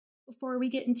Before we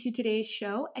get into today's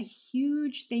show, a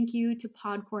huge thank you to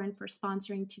Podcorn for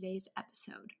sponsoring today's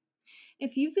episode.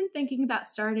 If you've been thinking about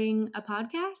starting a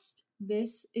podcast,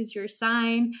 this is your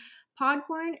sign.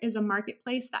 Podcorn is a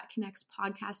marketplace that connects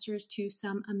podcasters to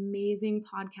some amazing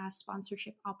podcast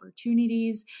sponsorship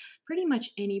opportunities. Pretty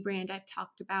much any brand I've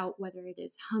talked about, whether it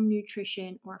is Hum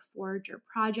Nutrition or Forge or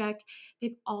Project,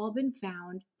 they've all been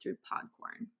found through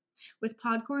Podcorn. With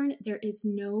Podcorn, there is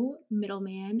no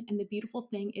middleman, and the beautiful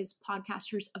thing is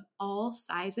podcasters of all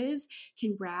sizes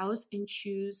can browse and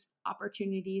choose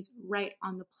opportunities right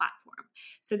on the platform.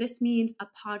 So this means a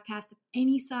podcast of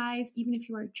any size, even if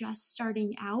you are just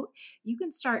starting out, you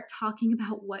can start talking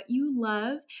about what you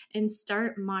love and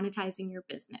start monetizing your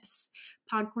business.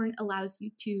 Podcorn allows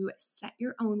you to set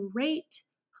your own rate,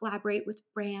 collaborate with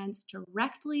brands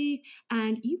directly,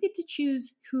 and you get to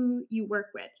choose who you work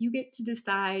with. You get to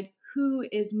decide who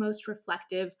is most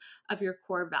reflective of your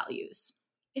core values.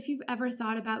 If you've ever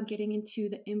thought about getting into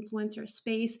the influencer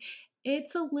space,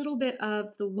 it's a little bit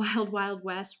of the wild, wild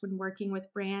west when working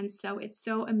with brands. So it's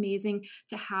so amazing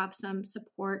to have some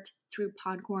support through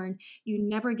Podcorn. You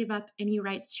never give up any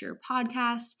rights to your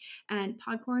podcast, and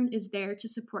Podcorn is there to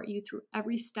support you through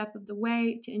every step of the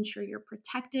way to ensure you're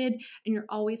protected and you're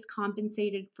always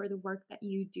compensated for the work that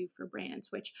you do for brands,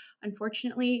 which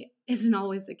unfortunately isn't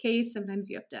always the case. Sometimes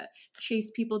you have to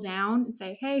chase people down and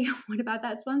say, hey, what about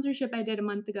that sponsorship I did a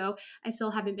month ago? I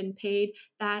still haven't been paid.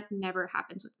 That never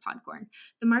happens with Podcorn.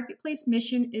 The marketplace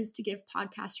mission is to give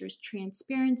podcasters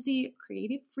transparency,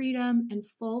 creative freedom, and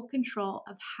full control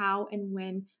of how and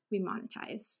when we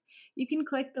monetize. You can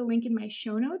click the link in my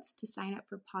show notes to sign up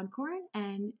for Podcorn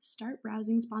and start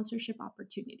browsing sponsorship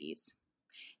opportunities.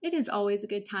 It is always a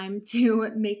good time to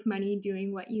make money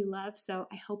doing what you love, so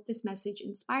I hope this message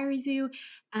inspires you.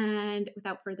 And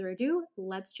without further ado,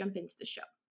 let's jump into the show.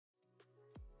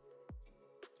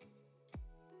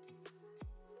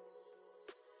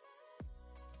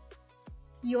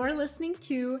 You're listening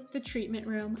to The Treatment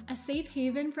Room, a safe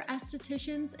haven for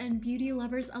estheticians and beauty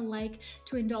lovers alike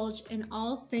to indulge in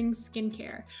all things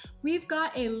skincare. We've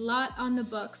got a lot on the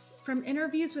books, from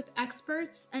interviews with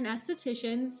experts and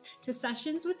estheticians to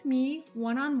sessions with me,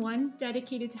 one-on-one,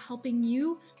 dedicated to helping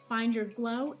you find your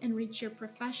glow and reach your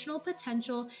professional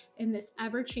potential in this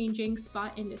ever-changing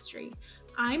spa industry.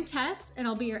 I'm Tess, and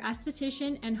I'll be your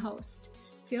esthetician and host.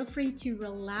 Feel free to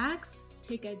relax,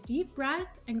 take a deep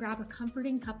breath, and grab a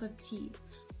comforting cup of tea.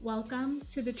 Welcome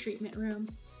to The Treatment Room.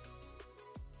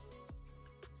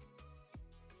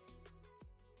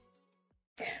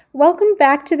 Welcome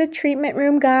back to The Treatment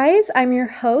Room, guys. I'm your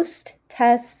host,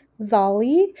 Tess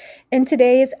Zolli. In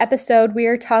today's episode, we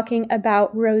are talking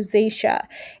about rosacea.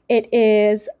 It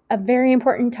is a very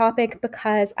important topic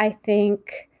because I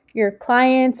think your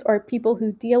clients or people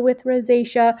who deal with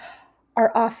rosacea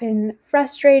are often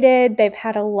frustrated. They've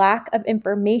had a lack of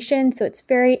information. So it's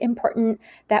very important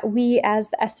that we as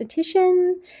the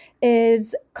esthetician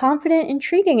is confident in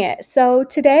treating it. So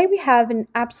today we have an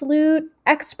absolute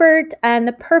expert and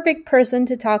the perfect person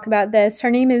to talk about this.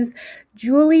 Her name is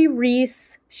Julie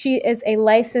Reese. She is a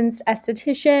licensed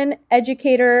esthetician,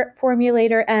 educator,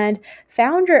 formulator, and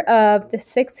founder of the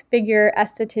Six-Figure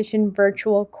Esthetician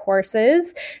virtual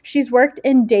courses. She's worked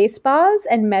in day spas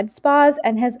and med spas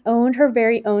and has owned her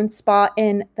very own spa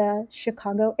in the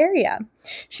Chicago area.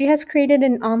 She has created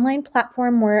an online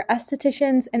platform where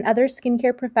estheticians and other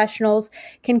skincare professionals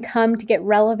can come to get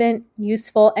relevant,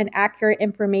 useful, and accurate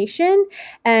information,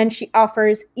 and she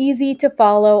offers easy to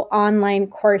follow online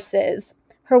courses.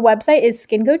 Her website is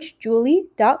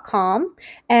skincoachjulie.com,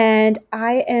 and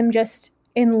I am just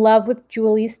in love with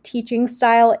Julie's teaching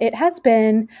style. It has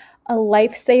been a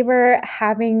lifesaver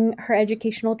having her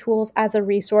educational tools as a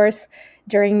resource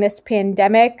during this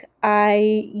pandemic.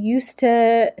 I used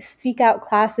to seek out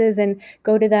classes and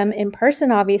go to them in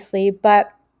person, obviously,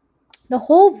 but the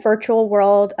whole virtual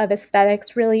world of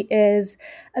aesthetics really is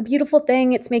a beautiful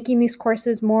thing. It's making these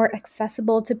courses more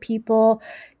accessible to people,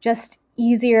 just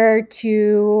easier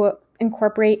to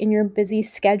incorporate in your busy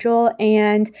schedule.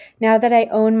 And now that I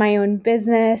own my own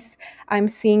business, I'm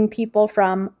seeing people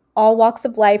from all walks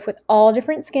of life with all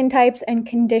different skin types and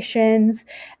conditions.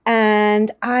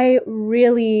 And I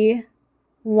really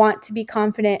want to be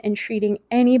confident in treating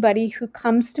anybody who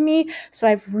comes to me. So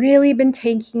I've really been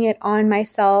taking it on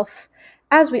myself,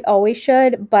 as we always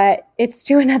should, but it's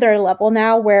to another level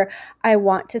now where I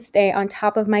want to stay on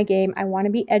top of my game. I want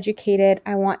to be educated.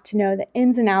 I want to know the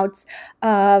ins and outs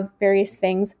of various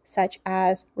things such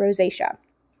as rosacea.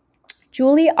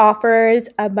 Julie offers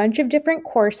a bunch of different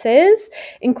courses,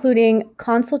 including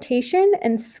consultation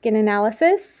and skin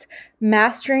analysis,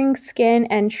 mastering skin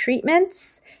and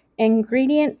treatments,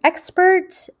 ingredient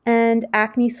expert and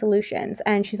acne solutions.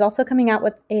 And she's also coming out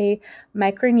with a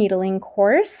microneedling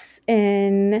course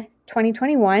in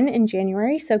 2021 in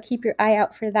January. So keep your eye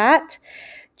out for that.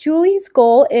 Julie's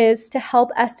goal is to help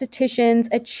estheticians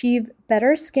achieve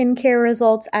better skincare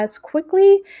results as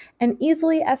quickly and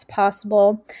easily as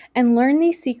possible and learn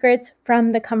these secrets from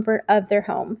the comfort of their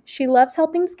home. She loves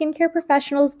helping skincare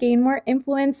professionals gain more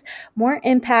influence, more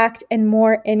impact, and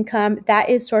more income. That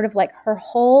is sort of like her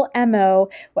whole MO,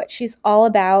 what she's all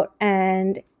about,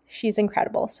 and she's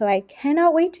incredible. So I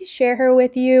cannot wait to share her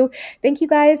with you. Thank you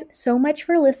guys so much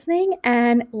for listening,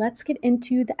 and let's get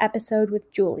into the episode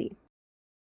with Julie.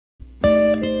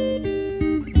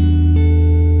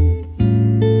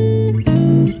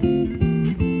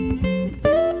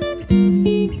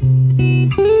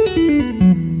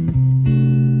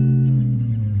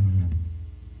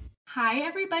 Hi,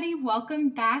 everybody. Welcome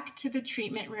back to the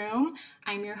treatment room.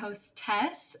 I'm your host,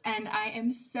 Tess, and I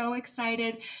am so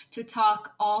excited to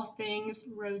talk all things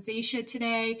rosacea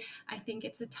today. I think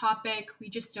it's a topic we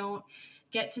just don't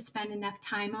get to spend enough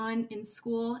time on in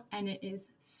school, and it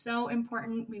is so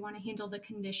important. We want to handle the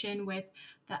condition with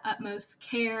the utmost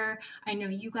care. I know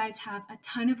you guys have a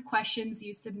ton of questions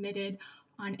you submitted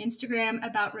on Instagram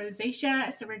about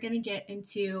rosacea, so we're going to get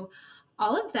into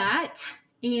all of that.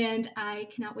 And I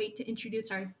cannot wait to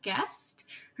introduce our guest.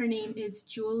 Her name is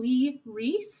Julie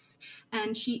Reese,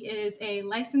 and she is a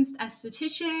licensed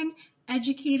esthetician,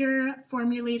 educator,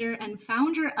 formulator, and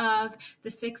founder of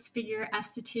the Six Figure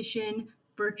Esthetician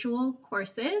virtual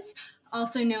courses,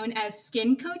 also known as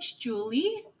Skin Coach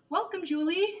Julie. Welcome,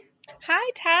 Julie.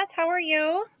 Hi, Tess. How are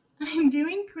you? I'm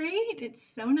doing great. It's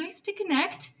so nice to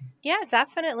connect. Yeah,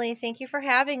 definitely. Thank you for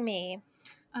having me.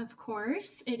 Of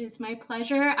course, it is my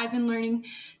pleasure. I've been learning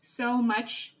so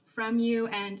much from you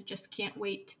and just can't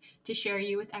wait to share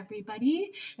you with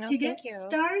everybody. To get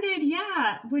started,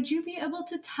 would you be able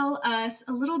to tell us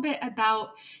a little bit about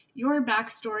your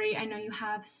backstory? I know you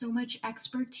have so much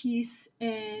expertise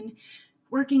in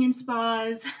working in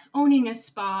spas, owning a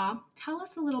spa. Tell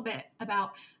us a little bit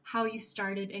about how you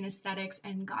started in aesthetics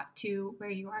and got to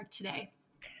where you are today.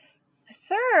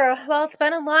 Sure. Well, it's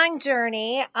been a long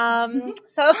journey.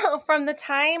 So from the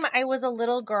time I was a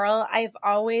little girl, I've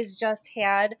always just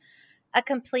had a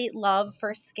complete love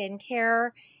for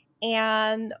skincare.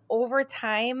 And over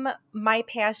time, my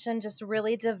passion just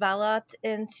really developed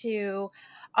into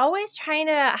always trying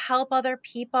to help other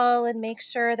people and make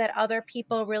sure that other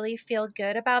people really feel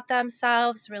good about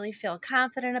themselves, really feel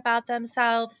confident about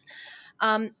themselves.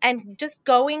 And just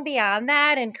going beyond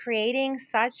that and creating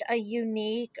such a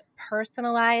unique,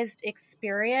 personalized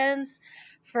experience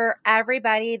for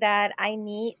everybody that I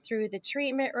meet through the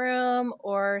treatment room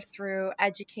or through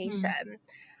education.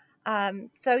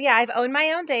 So yeah, I've owned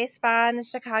my own day spa in the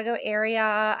Chicago area.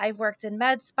 I've worked in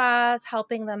med spas,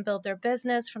 helping them build their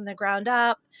business from the ground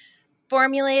up,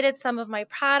 formulated some of my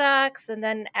products. And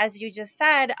then, as you just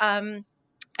said,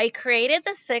 I created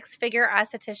the Six Figure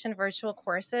Esthetician virtual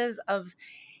courses of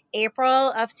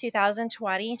April of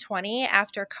 2020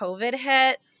 after COVID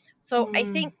hit. So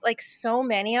I think like so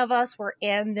many of us were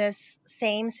in this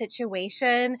same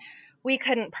situation. We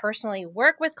couldn't personally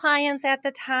work with clients at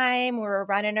the time. We were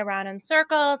running around in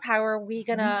circles. How are we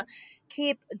going to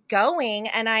keep going?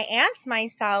 And I asked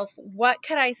myself, what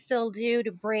could I still do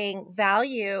to bring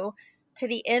value to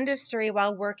the industry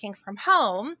while working from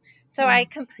home? So I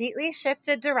completely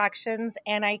shifted directions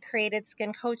and I created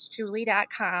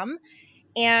skincoachjulie.com.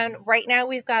 And right now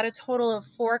we've got a total of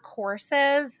 4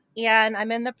 courses, and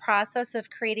I'm in the process of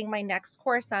creating my next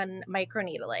course on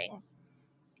microneedling.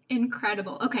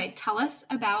 Incredible. Okay, tell us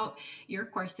about your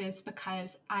courses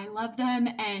because I love them,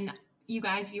 and you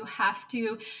guys, you have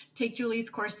to take Julie's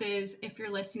courses. If you're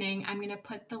listening, I'm going to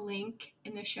put the link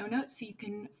in the show notes so you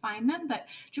can find them. But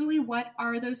Julie, what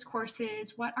are those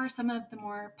courses? What are some of the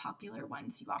more popular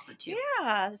ones you offer too?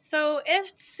 Yeah, so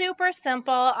it's super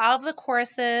simple. All of the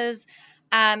courses,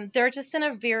 they're just in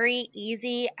a very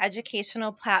easy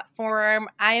educational platform.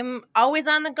 I'm always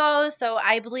on the go, so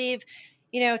I believe,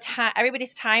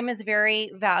 everybody's time is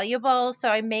very valuable. So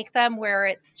I make them where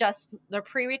it's just, they're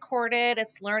pre-recorded,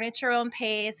 it's learn at your own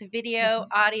pace, video,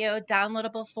 audio,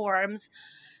 downloadable forms.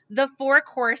 The 4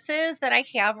 courses that I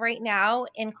have right now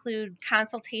include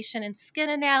consultation and skin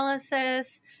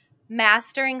analysis,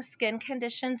 mastering skin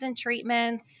conditions and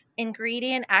treatments,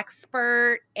 ingredient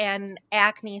expert, and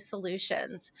acne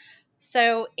solutions.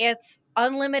 So it's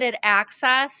unlimited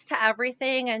access to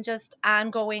everything and just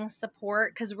ongoing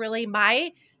support because really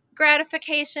my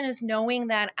gratification is knowing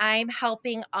that I'm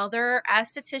helping other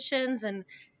estheticians and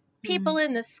people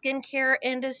in the skincare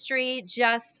industry,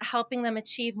 just helping them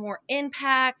achieve more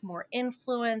impact, more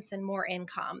influence, and more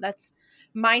income. That's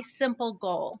my simple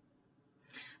goal.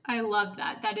 I love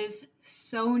that. That is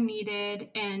so needed.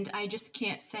 And I just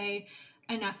can't say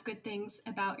enough good things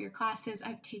about your classes.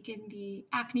 I've taken the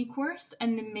acne course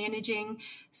and the managing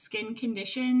skin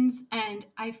conditions. And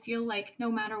I feel like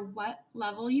no matter what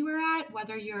level you are at,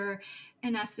 whether you're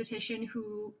an esthetician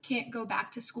who can't go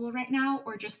back to school right now,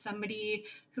 or just somebody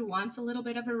who wants a little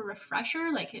bit of a refresher,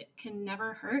 like it can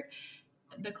never hurt.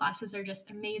 The classes are just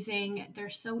amazing. They're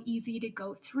so easy to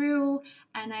go through.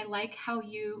 And I like how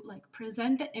you like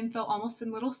present the info almost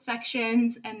in little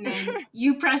sections and then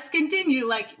you press continue.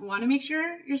 Like, want to make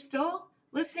sure you're still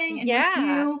listening and with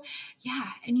you.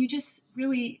 Yeah. And you just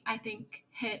really, I think,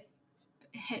 hit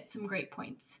some great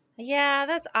points. Yeah,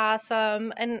 that's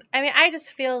awesome. And I mean, I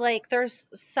just feel like there's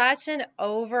such an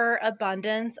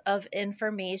overabundance of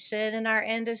information in our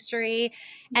industry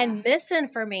and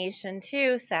misinformation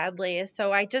too, sadly.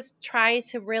 So I just try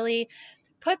to really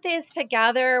put these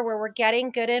together where we're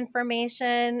getting good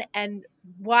information and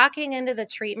walking into the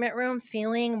treatment room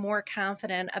feeling more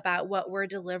confident about what we're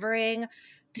delivering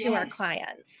to our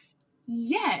clients.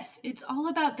 Yes, it's all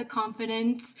about the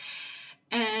confidence,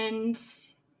 and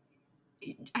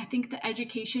I think the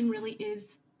education really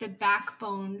is the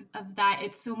backbone of that.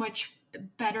 It's so much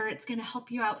better. It's going to help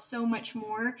you out so much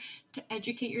more to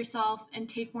educate yourself and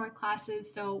take more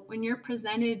classes. So when you're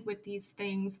presented with these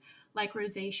things like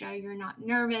rosacea, you're not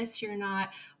nervous. You're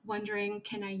not wondering,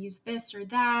 can I use this or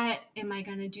that? Am I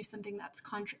going to do something that's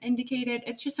contraindicated?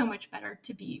 It's just so much better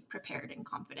to be prepared and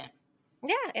confident.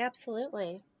 Yeah,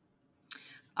 absolutely.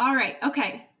 All right.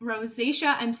 Okay.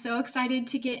 Rosacea. I'm so excited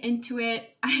to get into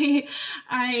it.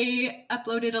 I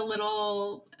uploaded a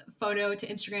little photo to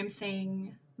Instagram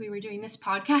saying we were doing this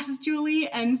podcast, Julie,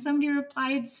 and somebody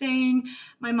replied saying,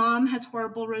 my mom has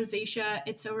horrible rosacea.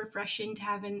 It's so refreshing to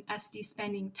have an SD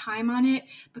spending time on it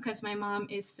because my mom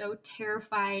is so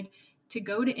terrified to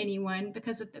go to anyone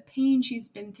because of the pain she's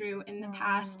been through in the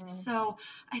past. So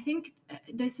I think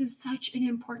this is such an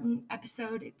important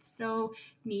episode. It's so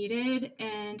needed.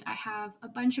 And I have a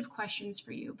bunch of questions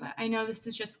for you, but I know this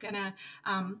is just going to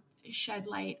shed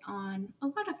light on a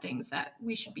lot of things that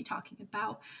we should be talking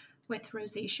about with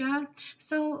rosacea.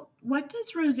 So what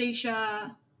does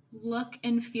rosacea look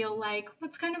and feel like?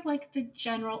 What's kind of like the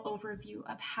general overview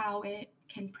of how it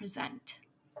can present?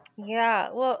 Yeah,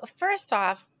 well, first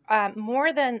off,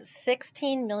 more than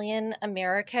 16 million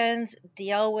Americans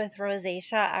deal with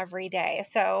rosacea every day.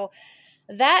 So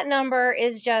that number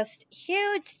is just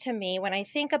huge to me when I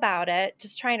think about it,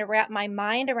 just trying to wrap my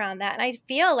mind around that. And I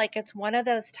feel like it's one of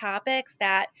those topics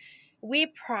that we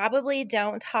probably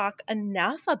don't talk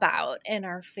enough about in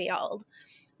our field.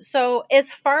 So as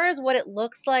far as what it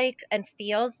looks like and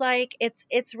feels like, it's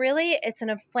an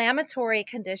inflammatory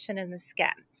condition in the skin.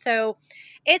 So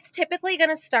it's typically going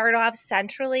to start off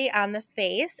centrally on the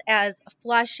face as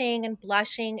flushing and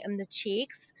blushing in the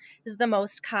cheeks is the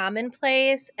most common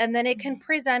place, and then it can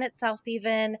present itself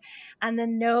even on the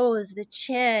nose, the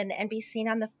chin, and be seen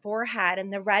on the forehead.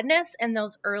 And the redness in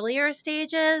those earlier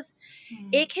stages,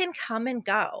 it can come and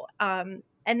go.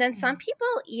 And then some people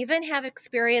even have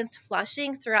experienced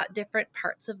flushing throughout different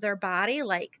parts of their body,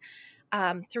 like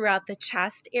throughout the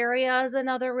chest area is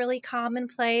another really common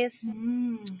place.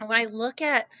 When I look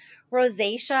at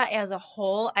rosacea as a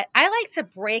whole, I like to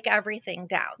break everything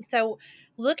down. So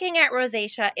looking at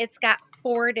rosacea, it's got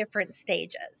 4 different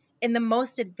stages. In the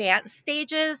most advanced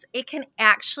stages, it can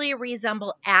actually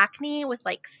resemble acne with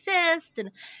like cyst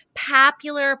and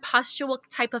papular pustule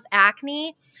type of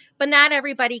acne. But not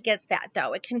everybody gets that,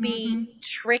 though. It can be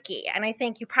tricky. And I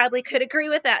think you probably could agree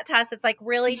with that, Tess. It's like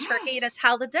really tricky to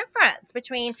tell the difference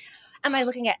between, am I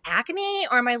looking at acne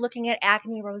or am I looking at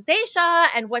acne rosacea,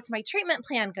 and what's my treatment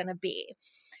plan going to be?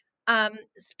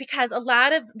 Because a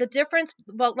lot of the difference,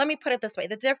 well, let me put it this way.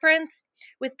 The difference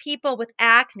with people with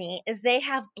acne is they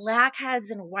have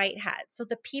blackheads and whiteheads. So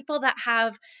the people that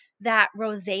have that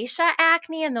rosacea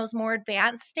acne in those more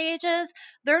advanced stages,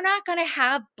 they're not going to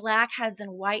have blackheads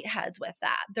and whiteheads with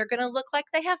that. They're going to look like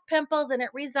they have pimples and it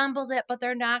resembles it, but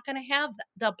they're not going to have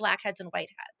the blackheads and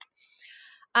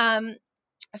whiteheads.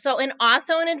 So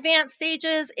also in advanced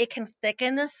stages, it can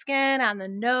thicken the skin on the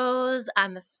nose,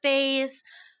 on the face,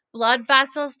 blood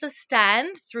vessels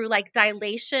distend through like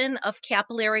dilation of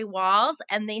capillary walls,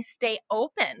 and they stay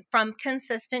open from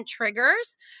consistent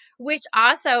triggers, which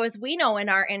also, as we know in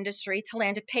our industry,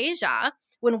 telangiectasia,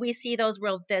 when we see those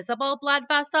real visible blood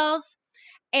vessels.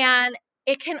 And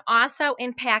It can also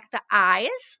impact the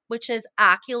eyes, which is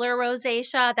ocular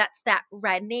rosacea. That's that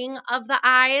reddening of the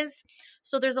eyes.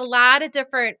 So there's a lot of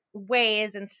different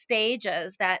ways and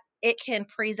stages that it can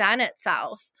present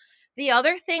itself. The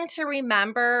other thing to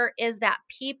remember is that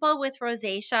people with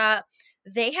rosacea,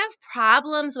 they have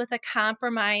problems with a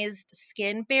compromised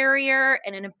skin barrier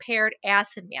and an impaired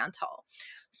acid mantle.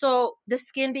 So the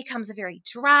skin becomes very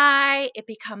dry, it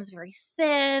becomes very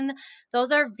thin.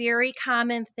 Those are very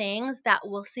common things that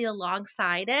we'll see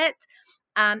alongside it.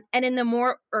 And in the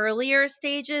more earlier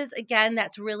stages, again,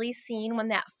 that's really seen when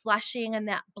that flushing and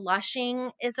that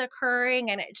blushing is occurring.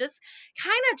 And it just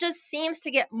kind of just seems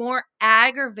to get more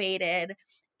aggravated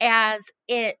as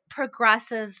it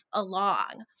progresses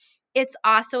along. It's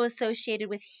also associated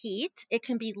with heat. It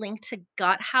can be linked to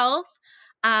gut health.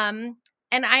 Um,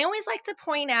 and I always like to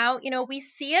point out, we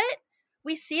see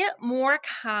it more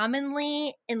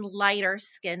commonly in lighter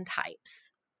skin types.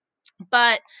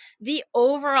 But the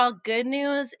overall good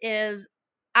news is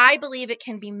I believe it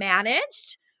can be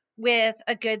managed with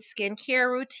a good skincare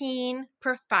routine,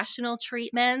 professional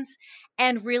treatments,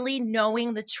 and really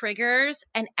knowing the triggers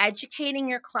and educating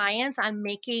your clients on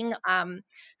making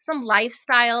some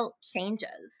lifestyle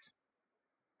changes.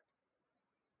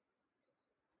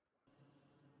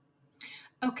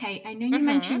 Okay, I know you Mm-hmm.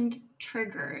 mentioned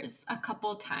triggers a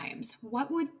couple times.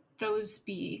 What would those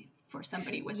be for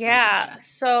somebody with Yeah. rosacea?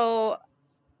 So,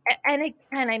 and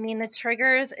again, I mean, the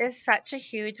triggers is such a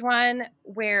huge one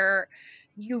where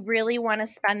you really want to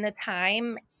spend the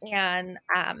time and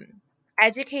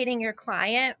educating your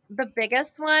client. The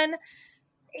biggest one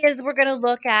is we're going to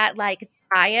look at like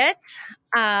diet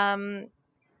um,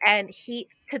 and heat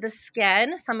to the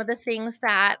skin, some of the things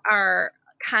that are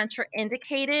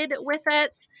contraindicated with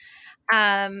it.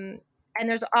 Um, and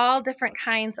there's all different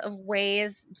kinds of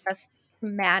ways just to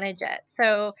manage it.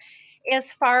 So,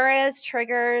 as far as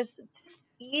triggers,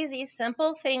 easy,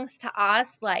 simple things to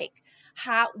us like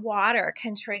hot water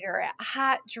can trigger it,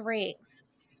 hot drinks,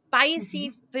 spicy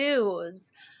Mm-hmm.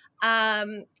 foods,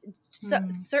 um,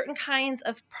 Mm. certain kinds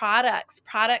of products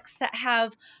that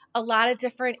have a lot of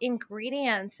different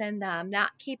ingredients in them,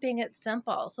 not keeping it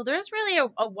simple. So there's really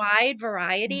a wide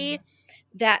Yeah. variety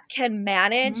that can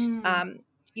manage. Mm.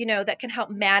 That can help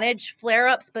manage flare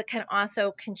ups, but can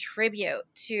also contribute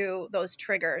to those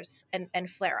triggers and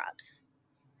flare ups.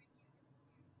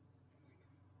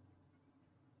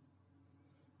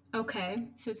 Okay,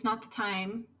 so it's not the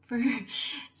time for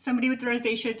somebody with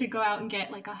rosacea to go out and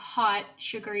get like a hot,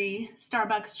 sugary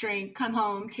Starbucks drink, come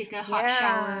home, take a hot Yeah.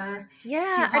 shower,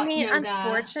 do Yeah. I hot mean, yoga,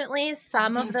 unfortunately, all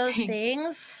some of those those things.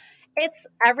 things, it's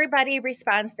everybody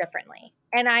responds differently.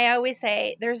 And I always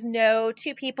say there's no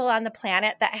two people on the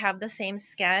planet that have the same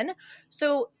skin.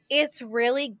 So it's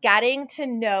really getting to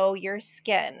know your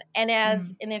skin.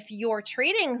 Mm. And if you're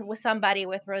treating with somebody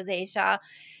with rosacea,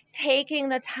 taking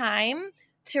the time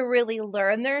to really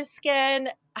learn their skin,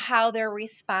 how they're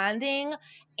responding,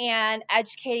 and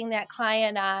educating that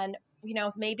client on,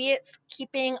 maybe it's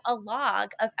keeping a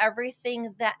log of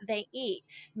everything that they eat.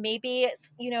 Maybe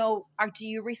it's, do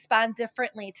you respond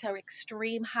differently to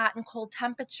extreme hot and cold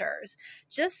temperatures?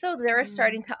 Just so they're Mm.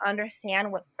 starting to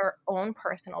understand what their own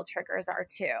personal triggers are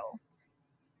too.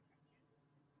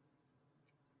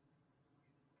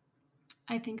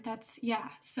 I think that's, yeah,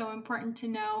 so important to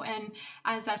know. And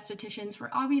as estheticians, we're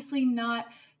obviously not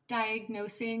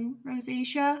diagnosing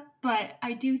rosacea, but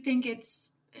I do think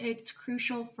it's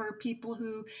crucial for people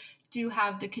who do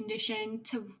have the condition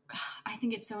to, I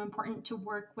think it's so important to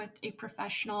work with a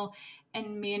professional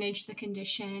and manage the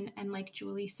condition, and like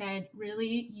Julie said,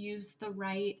 really use the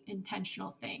right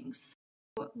intentional things.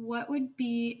 What would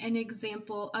be an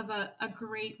example of a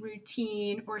great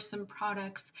routine or some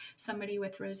products somebody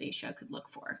with rosacea could look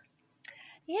for?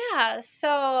 Yeah,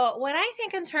 so when I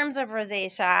think in terms of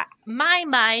rosacea, my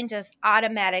mind just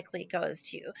automatically goes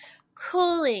to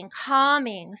cooling,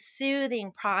 calming,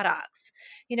 soothing products.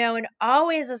 And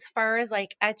always as far as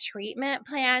like a treatment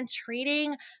plan,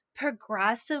 treating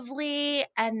progressively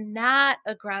and not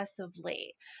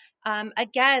aggressively.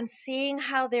 Again, seeing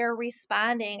how they're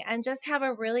responding and just have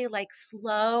a really like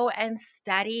slow and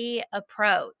steady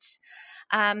approach.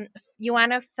 Um, you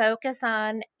want to focus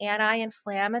on anti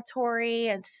inflammatory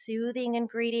and soothing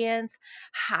ingredients,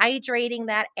 hydrating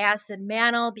that acid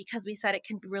mantle because we said it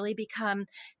can really become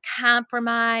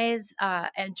compromised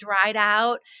and dried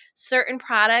out. Certain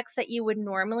products that you would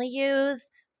normally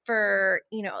use for,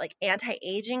 like anti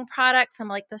aging products, some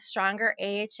like the stronger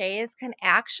AHAs, can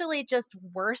actually just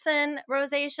worsen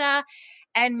rosacea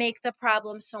and make the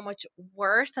problem so much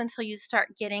worse until you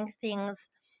start getting things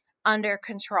under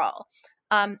control.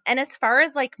 And as far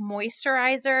as like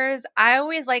moisturizers, I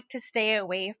always like to stay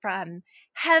away from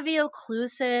heavy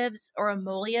occlusives or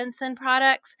emollients in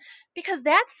products because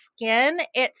that skin,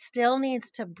 it still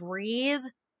needs to breathe,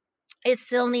 it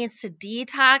still needs to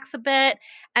detox a bit.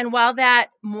 And while that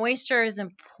moisture is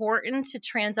important to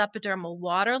transepidermal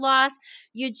water loss,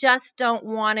 you just don't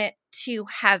want it too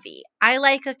heavy. I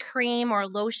like a cream or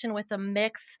lotion with a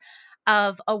mix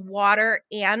of a water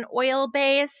and oil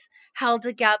base held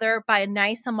together by a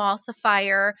nice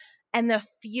emulsifier. And the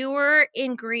fewer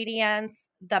ingredients,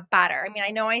 the better. I mean,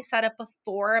 I know I said it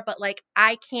before, but like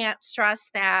I can't stress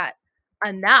that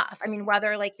enough. I mean,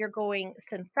 whether like you're going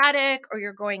synthetic or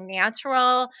you're going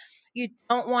natural, you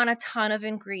don't want a ton of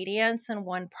ingredients in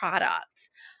one product.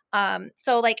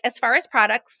 So like as far as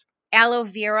products, aloe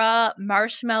vera,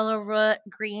 marshmallow root,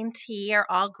 green tea are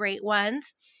all great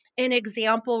ones. An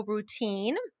example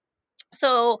routine.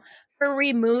 So for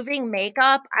removing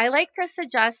makeup, I like to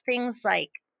suggest things like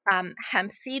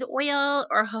hemp seed oil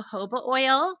or jojoba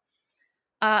oil.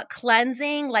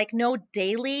 Cleansing, like no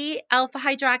daily alpha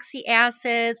hydroxy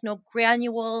acids, no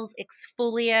granules,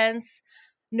 exfoliants,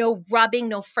 no rubbing,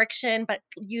 no friction, but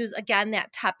use again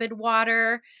that tepid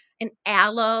water. An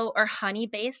aloe or honey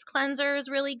based cleanser is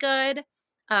really good.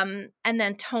 And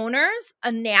then toners,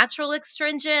 a natural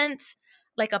astringent,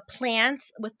 like a plant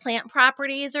with plant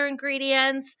properties or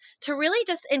ingredients to really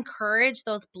just encourage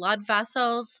those blood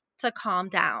vessels to calm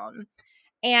down.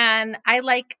 And I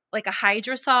like a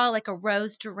hydrosol, like a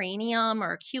rose geranium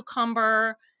or a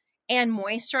cucumber, and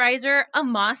moisturizer, a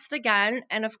must again.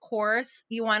 And of course,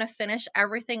 you want to finish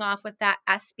everything off with that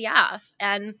SPF.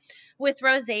 And with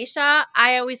rosacea,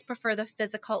 I always prefer the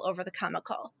physical over the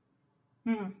chemical.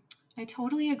 I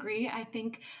totally agree. I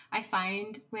think I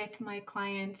find with my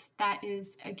clients that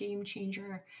is a game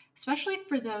changer, especially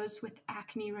for those with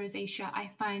acne rosacea. I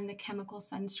find the chemical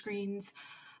sunscreens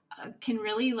can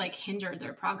really like hinder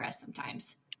their progress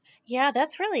sometimes. Yeah,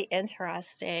 that's really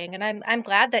interesting. And I'm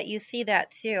glad that you see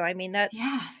that too. I mean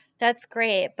Yeah, that's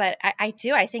great, but I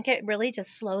think it really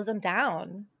just slows them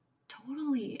down.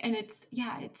 totally. And it's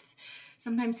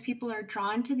sometimes people are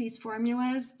drawn to these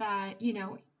formulas that,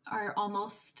 are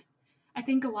almost, I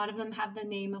think a lot of them have the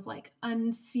name of like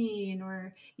unseen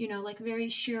or, like very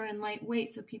sheer and lightweight.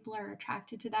 So people are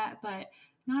attracted to that, but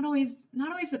not always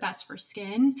the best for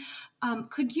skin.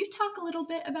 Could you talk a little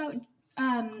bit about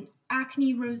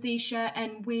acne, rosacea,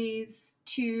 and ways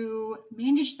to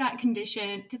manage that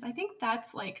condition? Because I think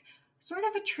that's like sort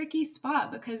of a tricky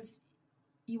spot because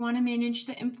you want to manage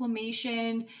the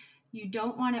inflammation, you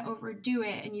don't want to overdo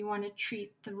it, and you want to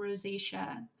treat the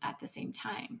rosacea at the same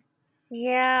time.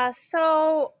 Yeah,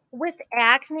 so with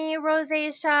acne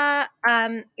rosacea,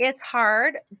 it's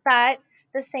hard, but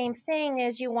the same thing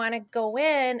is you want to go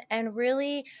in and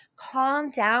really calm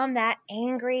down that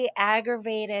angry,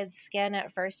 aggravated skin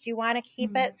at first. You want to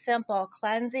keep Mm, it simple,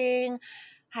 cleansing,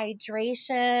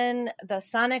 hydration, the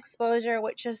sun exposure,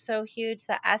 which is so huge,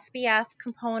 the SPF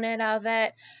component of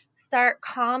it. Start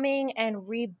calming and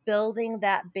rebuilding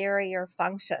that barrier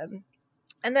function.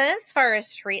 And then as far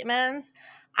as treatments,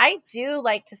 I do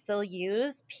like to still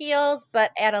use peels,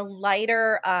 but at a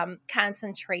lighter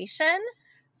concentration.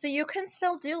 So you can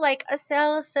still do like a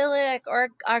salicylic or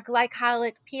a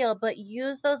glycolic peel, but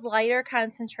use those lighter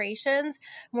concentrations,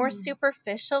 more mm,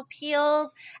 superficial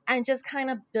peels, and just kind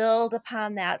of build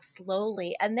upon that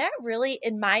slowly. And that really,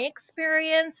 in my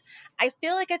experience, I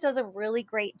feel like it does a really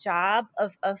great job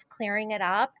of clearing it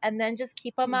up and then just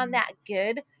keep them on mm. that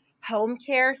good home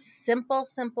care, simple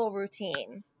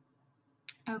routine.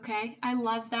 Okay, I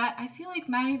love that. I feel like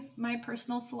my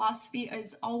personal philosophy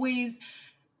is always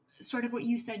sort of what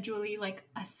you said, Julie, like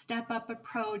a step up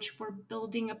approach. We're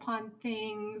building upon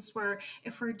things. Where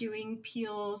if we're doing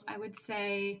peels, I would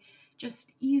say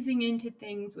just easing into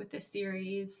things with the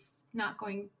series, not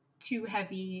going too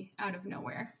heavy out of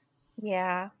nowhere.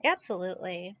 Yeah,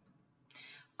 absolutely.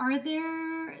 Are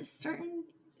there certain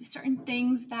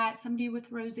things that somebody with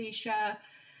rosacea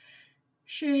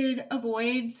should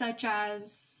avoid, such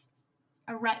as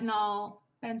a retinol,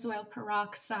 benzoyl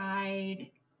peroxide,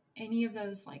 any of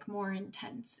those like more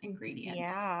intense ingredients?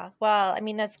 Yeah. Well, I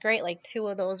mean, that's great. Like two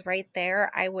of those right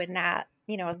there, I would not,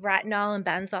 retinol and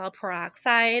benzoyl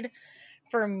peroxide.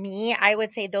 For me, I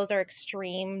would say those are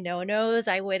extreme no-nos.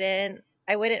 I wouldn't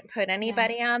put Yeah.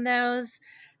 anybody on those.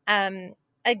 Um,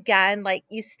 Again, like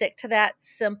you stick to that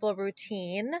simple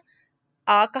routine.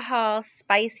 Alcohol,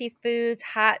 spicy foods,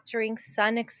 hot drinks,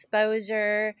 sun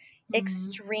exposure, Mm-hmm.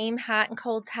 extreme hot and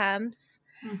cold temps.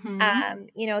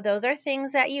 Mm-hmm. Those are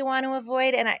things that you want to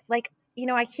avoid. And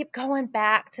I keep going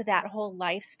back to that whole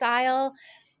lifestyle.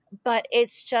 but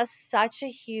it's just such a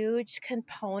huge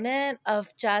component of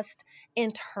just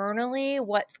internally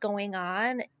what's going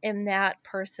on in that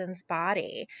person's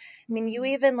body. I mean, you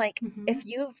even like Mm-hmm. if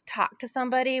you've talked to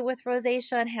somebody with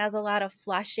rosacea and has a lot of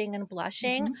flushing and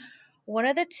blushing, Mm-hmm. one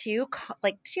of the two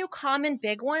common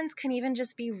big ones can even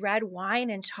just be red wine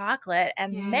and chocolate.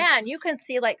 And man, Yes. you can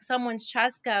see like someone's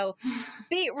chest go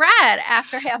beet red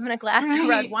after having a glass of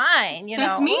red Right. wine,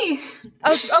 That's me.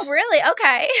 Oh, really?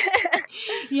 Okay.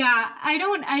 Yeah, I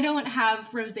don't have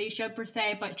rosacea per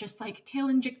se, but just like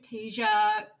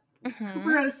telangiectasia,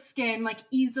 hmm tuberose skin, like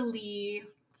easily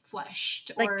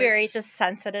flushed Like or very just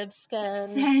sensitive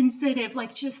skin. sensitive,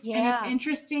 like just, and it's Yeah.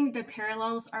 interesting, the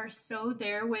parallels are so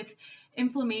there with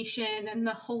inflammation and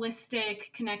the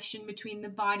holistic connection between the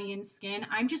body and skin.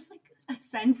 I'm just like a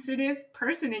sensitive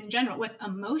person in general, with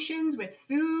emotions, with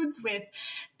foods, with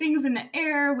things in the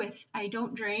air, with I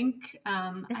don't drink.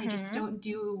 I just hmm don't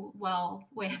do well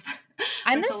with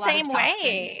I'm with the a lot of same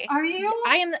toxins. way. Are you?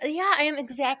 I am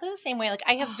exactly the same way. Like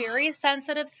I have very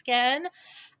sensitive skin.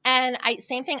 And I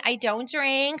same thing, I don't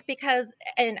drink because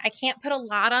and I can't put a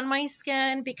lot on my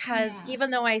skin because Yeah,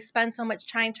 even though I spend so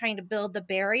much time trying to build the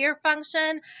barrier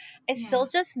function, I yeah. still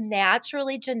just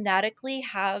naturally genetically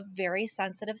have very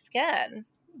sensitive skin.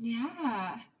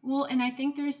 Yeah. Well, and I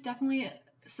think there's definitely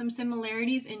some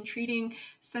similarities in treating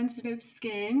sensitive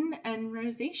skin and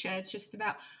rosacea. It's just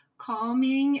about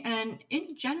calming, and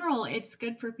in general, it's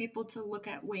good for people to look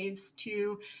at ways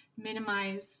to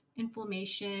minimize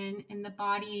inflammation in the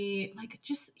body, like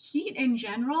just heat in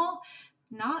general,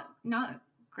 not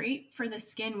great for the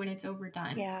skin when it's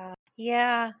overdone. Yeah.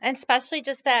 Yeah, and especially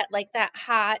just that like that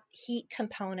hot heat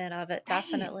component of it, Right.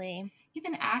 definitely.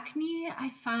 Even acne, I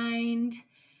find,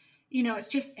 it's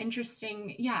just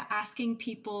interesting. Yeah, asking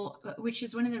people, which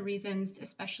is one of the reasons,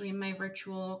 especially in my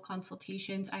virtual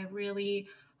consultations, I really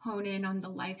hone in on the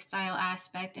lifestyle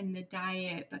aspect and the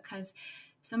diet, because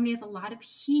if somebody has a lot of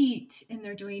heat and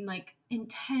they're doing like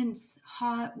intense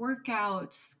hot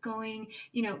workouts, going,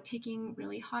 taking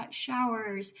really hot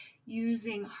showers,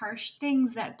 using harsh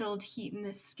things that build heat in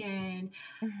the skin,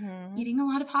 Mhm. eating a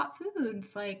lot of hot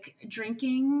foods, like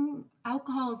drinking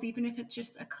alcohols, even if it's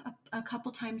just a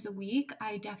couple times a week,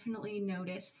 I definitely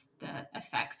notice the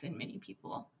effects in many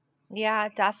people. Yeah,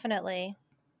 definitely.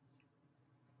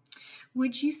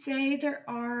 Would you say there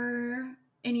are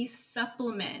any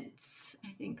supplements?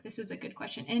 I think this is a good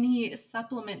question. Any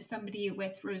supplements somebody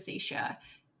with rosacea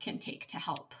can take to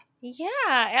help? Yeah,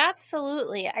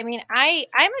 absolutely. I mean, I'm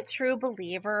a true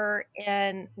believer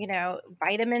in,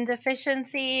 vitamin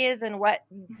deficiencies and what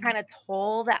kind of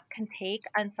toll that can take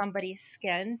on somebody's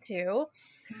skin too.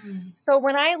 Mm-hmm. So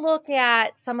when I look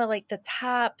at some of like the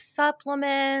top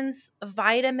supplements,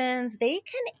 vitamins, they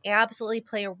can absolutely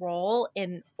play a role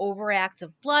in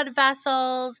overactive blood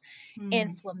vessels,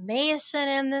 inflammation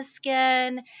in the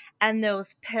skin, and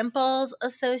those pimples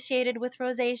associated with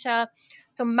rosacea.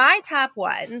 So my top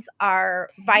ones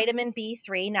are Okay. vitamin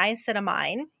B3,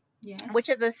 niacinamide, which Yes.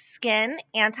 is a skin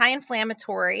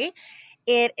anti-inflammatory.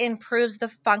 It improves the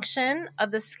function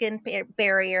of the skin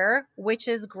barrier, which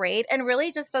is great, and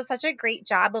really just does such a great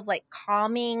job of like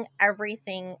calming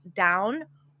everything down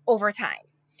over time.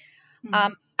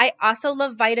 Mm. I also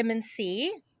love vitamin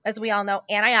C, as we all know,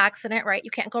 antioxidant, right?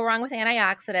 You can't go wrong with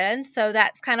antioxidants. So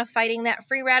that's kind of fighting that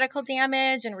free radical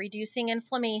damage and reducing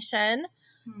inflammation.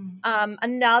 Mm.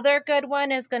 Another good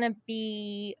one is going to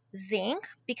be zinc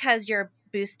because you're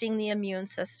boosting the immune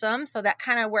system. So that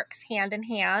kind of works hand in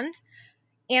hand.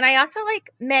 And I also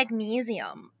like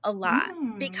magnesium a lot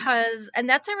Mm. because, and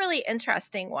that's a really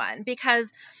interesting one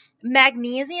because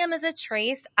magnesium is a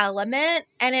trace element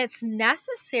and it's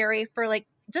necessary for like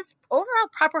just overall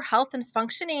proper health and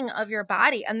functioning of your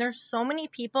body. And there's so many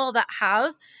people that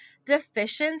have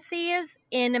deficiencies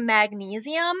in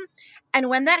magnesium. And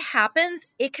when that happens,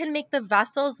 it can make the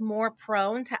vessels more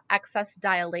prone to excess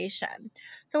dilation.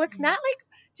 So it's not like,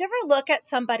 do you ever look at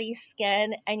somebody's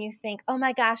skin and you think, oh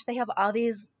my gosh, they have all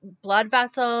these blood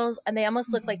vessels and they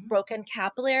almost look like Mm-hmm. broken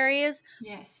capillaries?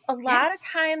 A Yes. lot of Yes.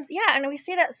 times, yeah, and we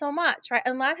see that so much, right?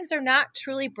 And a lot of times they're not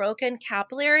truly broken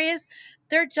capillaries.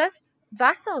 They're just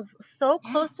vessels so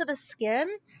Yeah. close to the skin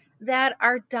that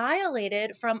are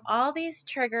dilated from all these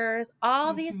triggers,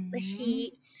 all these the Mm-hmm.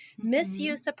 heat,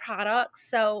 Mm-hmm. misuse of products.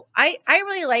 So I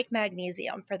really like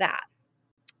magnesium for that.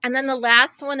 And then the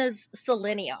last one is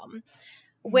selenium,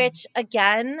 which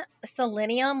again,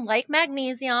 selenium, like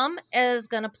magnesium, is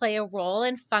going to play a role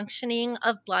in functioning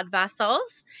of blood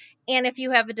vessels. And if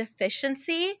you have a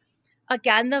deficiency,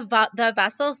 again, the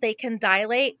vessels, they can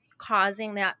dilate,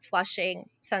 causing that flushing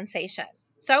sensation.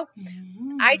 So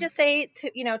I Mm. just say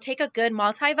to, take a good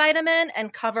multivitamin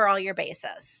and cover all your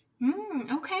bases.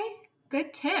 Okay,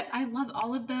 good tip. I love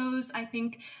all of those. I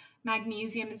think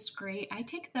magnesium is great. I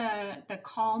take the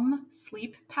Calm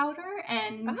sleep powder,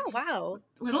 and Oh, wow.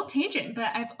 little tangent,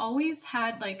 but I've always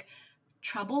had like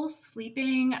trouble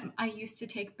sleeping. I used to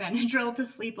take Benadryl to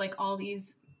sleep, like all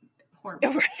these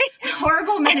horrible, Right.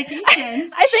 horrible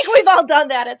medications. I think we've all done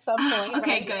that at some point,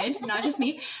 Okay, right? good. Not just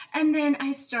me. And then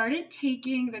I started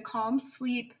taking the Calm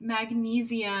Sleep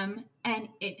magnesium, and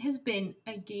it has been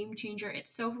a game changer. It's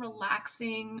so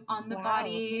relaxing on the Wow.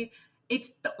 body. It's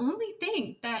the only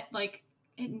thing that, like,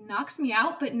 it knocks me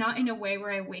out, but not in a way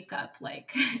where I wake up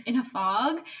like in a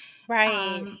fog.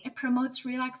 Right. It promotes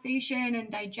relaxation and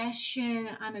digestion.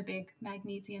 I'm a big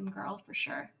magnesium girl for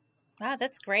sure. Wow,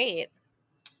 that's great.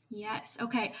 Yes.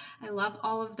 Okay. I love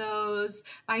all of those.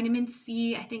 Vitamin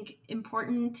C, I think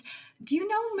important. Do you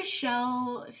know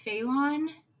Michelle Phelan?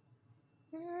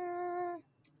 Mm,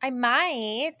 I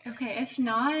might. Okay. If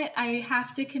not, I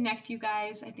have to connect you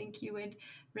guys. I think you would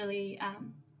really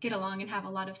get along and have a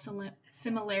lot of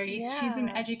similarities. She's an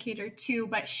Yeah. educator too,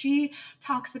 but she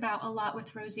talks about a lot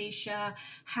with rosacea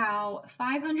how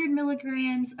 500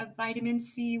 milligrams of vitamin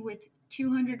C with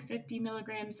 250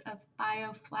 milligrams of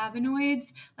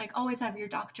bioflavonoids, like always have your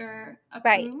doctor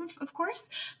Right. approve, of course.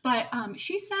 But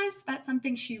she says that's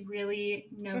something she really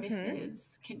Mm-hmm.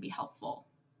 notices can be helpful.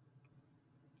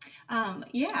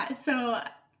 Yeah, so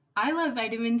I love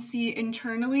vitamin C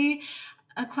internally.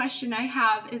 A question I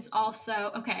have is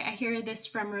also okay, I hear this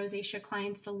from rosacea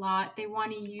clients a lot. They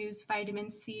want to use vitamin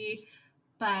C,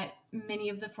 but many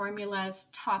of the formulas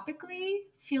topically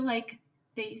feel like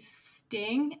they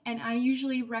sting. And I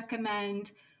usually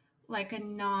recommend like a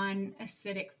non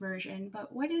acidic version.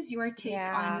 But what is your take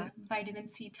Yeah. on vitamin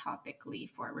C topically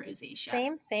for rosacea?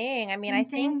 Same thing. I mean, I Same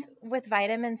think thing? with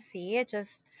vitamin C, it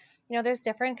just, there's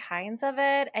different kinds of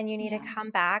it, and you need to Yeah, come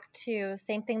back to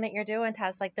same thing that you're doing,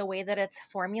 Tess, like the way that it's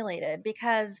formulated,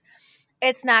 because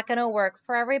it's not going to work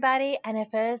for everybody. And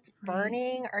if it's right.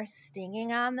 burning or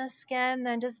stinging on the skin,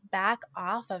 then just back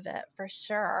off of it for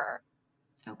sure.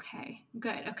 Okay,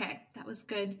 good. Okay, that was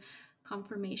good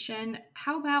confirmation.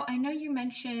 How about, I know you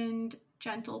mentioned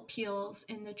gentle peels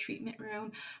in the treatment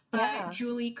room, but Yeah.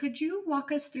 Julie, could you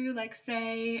walk us through, like,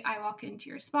 say I walk into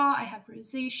your spa, I have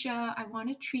rosacea, I want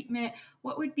a treatment.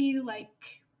 What would be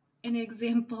like an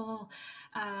example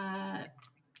uh,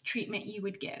 treatment you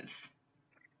would give?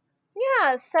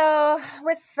 Yeah, so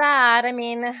with that, I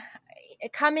mean,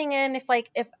 coming in,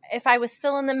 if I was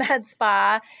still in the med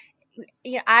spa,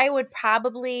 I would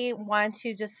probably want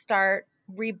to just start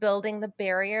rebuilding the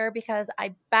barrier, because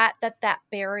I bet that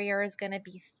barrier is going to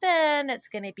be thin, it's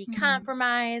going to be Mm-hmm.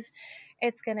 compromised,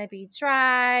 it's going to be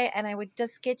dry, and I would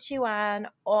just get you on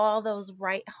all those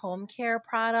right home care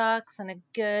products and a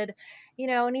good,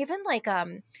 and even like a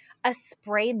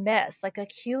spray mist, like a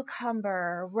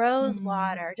cucumber, rose Mm-hmm.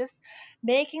 water, just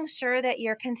making sure that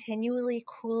you're continually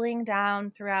cooling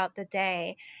down throughout the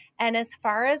day. And as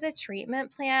far as a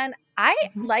treatment plan, I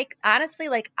Mm-hmm. like, honestly,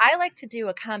 like I like to do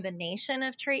a combination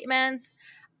of treatments.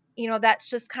 That's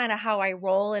just kind of how I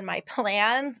roll in my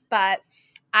plans, but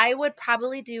I would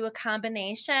probably do a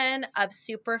combination of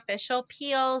superficial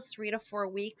peels 3 to 4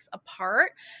 weeks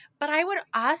apart, but I would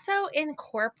also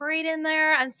incorporate in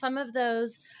there on some of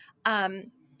those,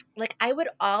 um, like I would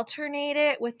alternate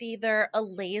it with either a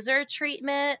laser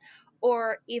treatment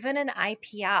or even an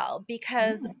IPL,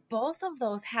 because Mm. both of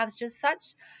those have just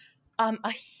such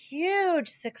a huge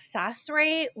success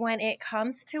rate when it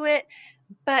comes to it.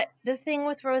 But the thing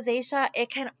with rosacea,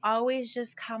 it can always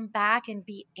just come back and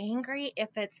be angry if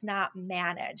it's not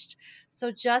managed.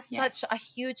 So, just such a Yes.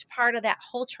 huge part of that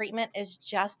whole treatment is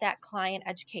just that client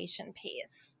education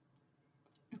piece.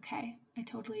 Okay, I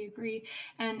totally agree.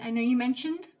 And I know you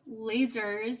mentioned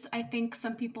lasers. I think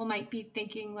some people might be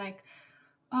thinking, like,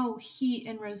 oh, heat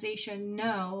and rosacea,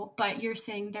 no, but you're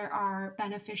saying there are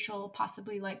beneficial,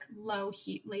 possibly like low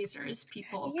heat lasers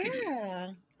people could use.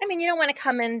 Yeah. I mean, you don't want to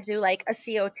come in and do like a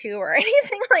CO2 or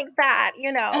anything like that,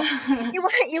 You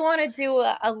want to do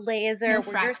a laser No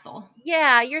where you're, Fraxel.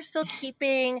 yeah, you're still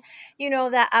keeping,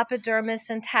 that epidermis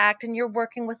intact, and you're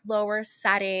working with lower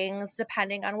settings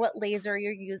depending on what laser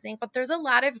you're using. But there's a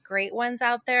lot of great ones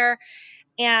out there.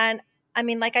 And I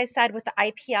mean, like I said, with the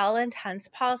IPL Intense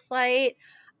Pulse Light,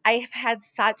 I've had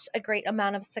such a great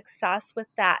amount of success with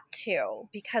that too,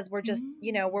 because we're just,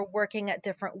 Mm, we're working at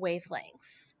different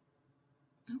wavelengths.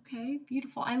 okay,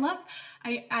 beautiful.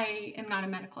 I am not a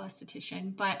medical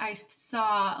esthetician, but I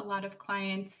saw a lot of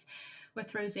clients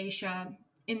with rosacea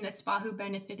in the spa who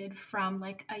benefited from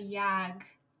like a YAG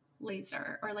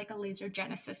laser or like a laser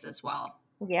genesis as well.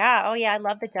 Yeah. Oh, yeah. I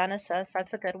love the Genesis.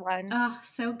 That's a good one. Oh,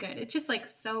 so good. It's just like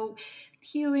so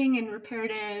healing and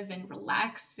reparative and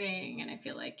relaxing. And I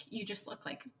feel like you just look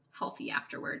like healthy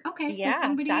afterward. Okay, so Yeah,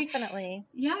 definitely.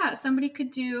 somebody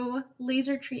could do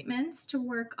laser treatments to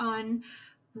work on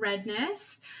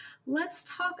redness. Let's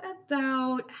talk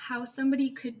about how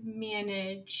somebody could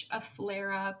manage a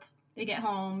flare up. They get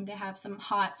home, they have some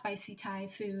hot, spicy Thai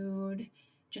food,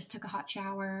 just took a hot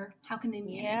shower. How can they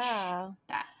manage Yeah.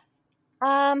 that?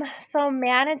 Um, so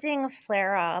managing a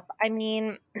flare up, I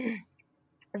mean,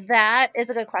 that is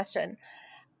a good question.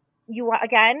 You want,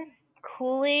 again,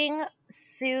 cooling,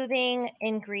 soothing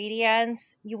ingredients.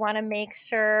 You want to make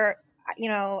sure,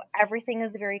 everything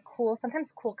is very cool. Sometimes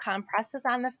cool compresses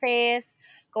on the face,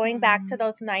 going back to Mm,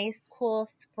 those nice cool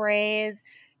sprays,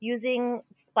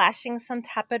 splashing some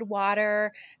tepid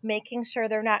water, making sure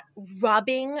they're not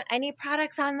rubbing any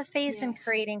products on the face and yes.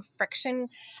 creating friction.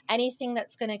 Anything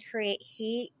that's going to create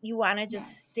heat, you want to just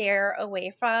Yes. steer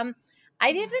away from.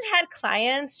 I've Yeah. even had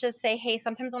clients just say, hey,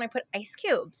 sometimes when I put ice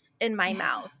cubes in my Yeah.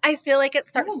 mouth, I feel like it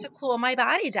starts to Oh. cool my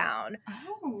body down.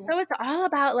 Oh. So it's all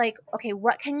about like, okay,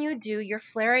 what can you do? You're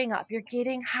flaring up, you're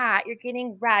getting hot, you're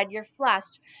getting red, you're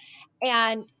flushed.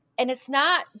 And it's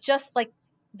not just like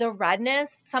the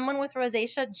redness. Someone with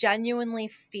rosacea genuinely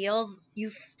feel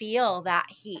that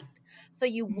heat. So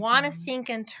you want to Mhm. think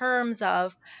in terms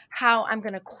of how I'm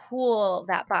going to cool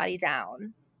that body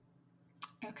down.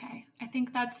 Okay. I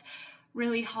think that's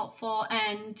really helpful.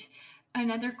 And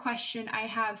another question I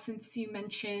have, since you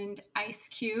mentioned ice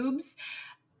cubes,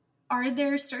 are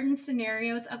there certain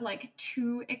scenarios of like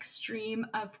too extreme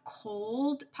of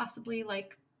cold, possibly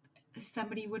like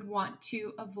somebody would want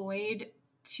to avoid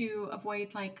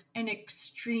like an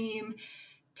extreme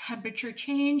temperature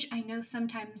change? I know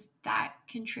sometimes that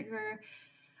can trigger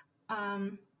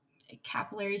um,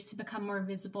 capillaries to become more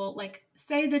visible. Like,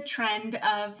 say the trend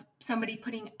of somebody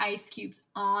putting ice cubes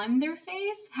on their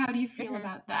face. How do you feel Mhm.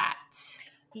 about that?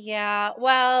 Yeah,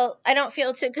 well, I don't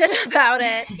feel too good about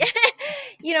it.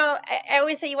 I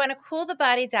always say you want to cool the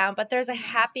body down, but there's a Yeah,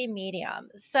 happy medium.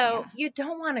 So yeah, you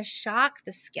don't want to shock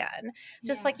the skin,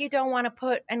 just yeah, like you don't want to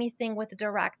put anything with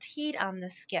direct heat on the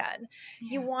skin.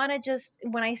 You yeah. want to just,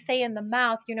 when I say in the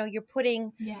mouth, you're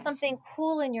putting Yes. something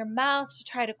cool in your mouth to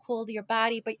try to cool your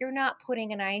body, but you're not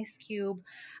putting an ice cube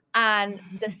on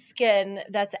the skin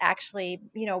that's actually,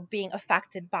 being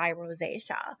affected by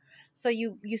rosacea. So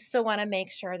you still want to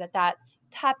make sure that that's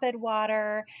tepid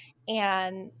water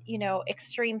and,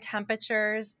 extreme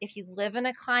temperatures. If you live in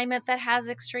a climate that has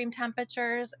extreme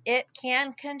temperatures, it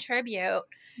can contribute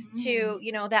to,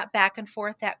 Mm, that back and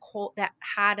forth, that cold, that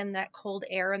hot and that cold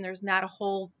air. And there's not a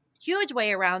whole huge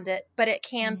way around it, but it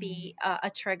can mm. be a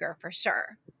trigger for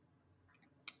sure.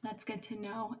 That's good to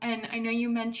know. And I know you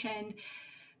mentioned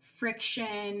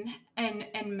friction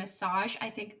and massage. I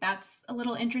think that's a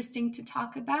little interesting to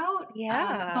talk about,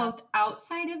 Yeah. both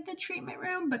outside of the treatment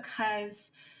room,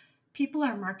 because people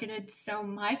are marketed so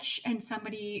much, and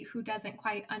somebody who doesn't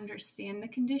quite understand the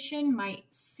condition might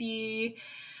see,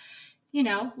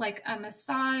 like a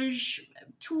massage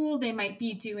tool. They might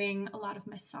be doing a lot of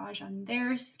massage on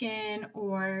their skin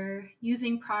or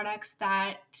using products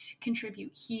that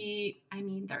contribute heat. I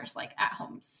mean, there's like at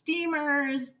home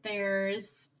steamers,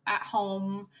 there's at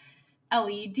home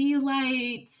LED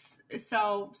lights.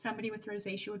 So somebody with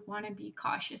rosacea would want to be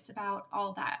cautious about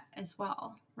all that as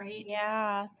well, right?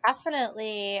 Yeah,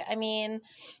 definitely. I mean,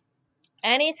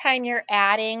 anytime you're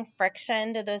adding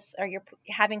friction to this, or you're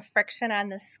having friction on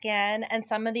the skin, and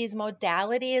some of these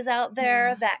modalities out there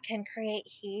Yeah, that can create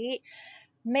heat,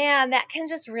 man, that can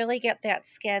just really get that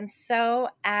skin so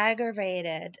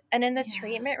aggravated. And in the yeah,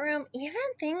 treatment room, even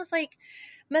things like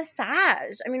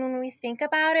massage. I mean, when we think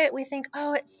about it, we think,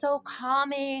 oh, it's so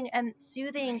calming and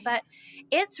soothing, right. but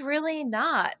it's really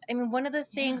not. I mean, one of the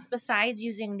Yeah. things, besides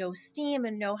using no steam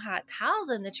and no hot towels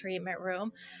in the treatment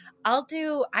room,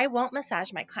 I won't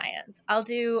massage my clients. I'll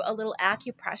do a little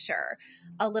acupressure,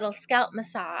 a little scalp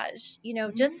massage,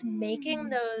 just making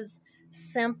Mm. those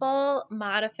simple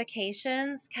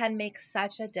modifications can make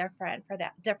such a difference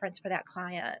for that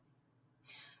client.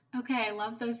 Okay, I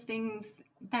love those things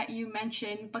that you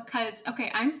mentioned because,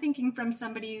 okay, I'm thinking from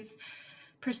somebody's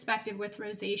perspective with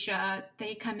rosacea.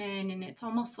 They come in and it's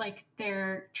almost like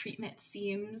their treatment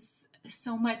seems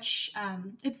so much,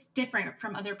 it's different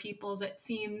from other people's. It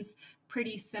seems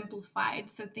pretty simplified.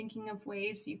 So, thinking of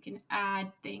ways you can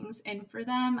add things in for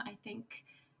them, I think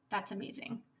that's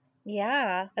amazing.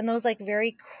 Yeah, and those like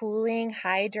very cooling,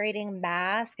 hydrating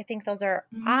masks, I think those are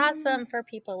Mm. awesome for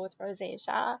people with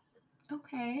rosacea.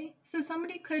 Okay. So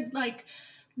somebody could like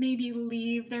maybe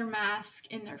leave their mask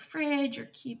in their fridge or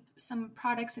keep some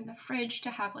products in the fridge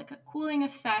to have like a cooling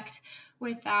effect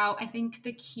without, I think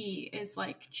the key is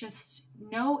like just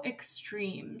no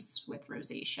extremes with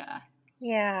rosacea.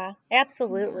 Yeah, Yeah.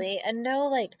 absolutely. And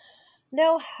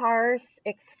no harsh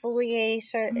Mm.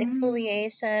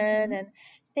 exfoliation Mm-hmm. and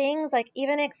things like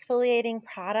even exfoliating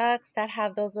products that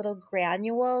have those little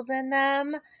granules in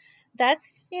them. That's,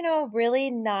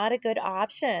 really not a good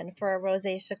option for a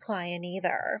rosacea client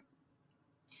either.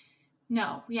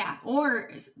 No, yeah. Or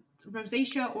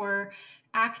rosacea or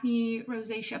acne,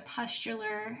 rosacea,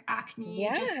 pustular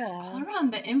acne, just all Yeah.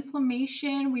 around the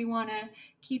inflammation. We want to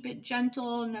keep it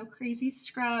gentle, no crazy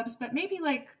scrubs, but maybe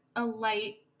like a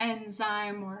light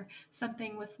enzyme or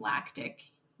something with lactic,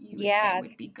 you would say Yeah,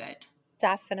 would be good.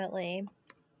 definitely.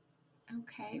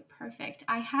 Okay, perfect.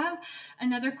 I have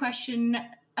another question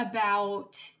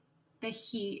about the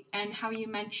heat and how you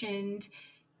mentioned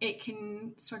it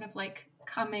can sort of like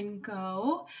come and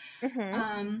go. Mhm.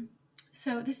 Um,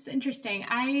 so this is interesting.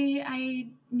 I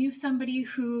knew somebody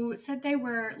who said they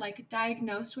were like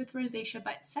diagnosed with rosacea,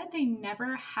 but said they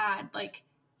never had like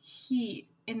heat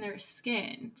in their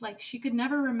skin. Like she could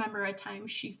never remember a time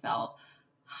she felt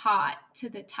hot to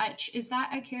the touch. Is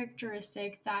that a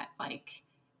characteristic that like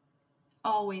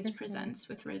always Mhm. presents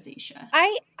with rosacea?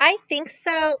 I think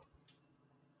so.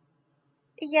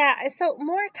 Yeah, so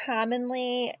more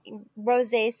commonly,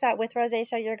 with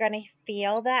rosacea, you're going to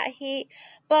feel that heat.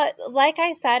 But like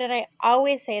I said, and I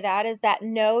always say that, is that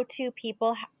no two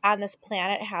people on this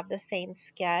planet have the same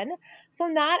skin. So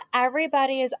not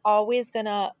everybody is always going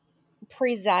to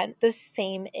present the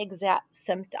same exact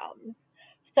symptoms.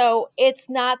 So it's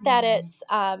not that Mm.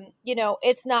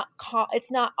 it's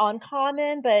not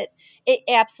uncommon, but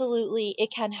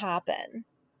it can happen.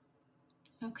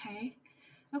 Okay.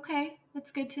 Okay,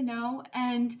 that's good to know.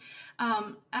 And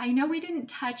I know we didn't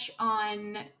touch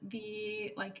on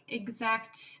the like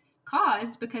exact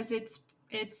cause because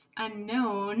it's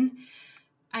unknown.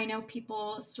 I know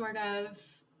people sort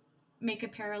of make a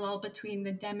parallel between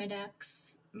the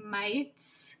Demodex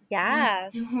mites.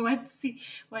 Yes. What's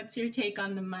what's your take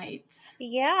on the mites?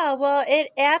 Yeah, well,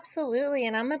 it absolutely,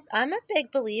 and I'm a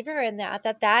big believer in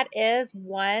that is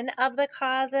one of the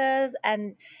causes,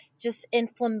 and just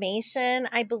inflammation,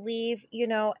 I believe,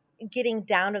 getting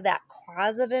down to that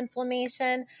cause of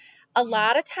inflammation. A Yeah.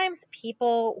 lot of times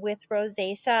people with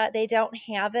rosacea, they don't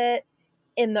have it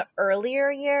in the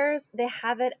earlier years. They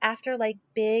have it after like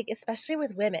big, especially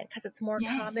with women, because it's more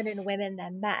common in Yes. women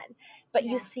than men. But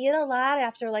you Yeah. see it a lot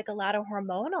after like a lot of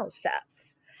hormonal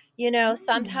shifts. Oh,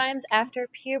 Sometimes okay. after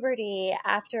puberty,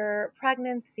 after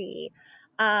pregnancy,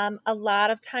 a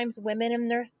lot of times women in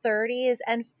their 30s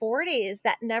and 40s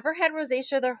that never had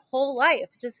rosacea their whole life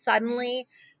just Right. suddenly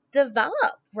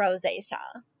develop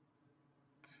rosacea.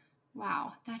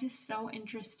 Wow, that is so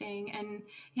interesting. And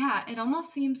yeah, it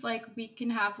almost seems like we can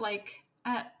have like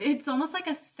it's almost like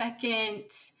a second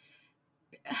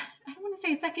I don't want to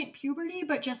say second puberty,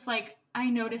 but just like I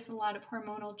notice a lot of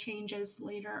hormonal changes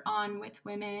later on with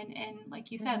women. And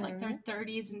like you said, like their Hmm.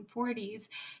 30s and 40s,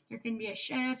 there can be a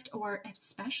shift, or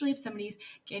especially if somebody's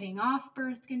getting off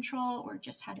birth control or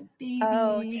just had a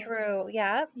Oh, baby. true.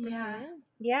 Yeah. Yeah.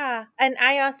 Yeah. And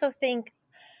I also think,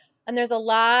 and there's a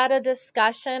lot of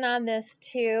discussion on this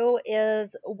too,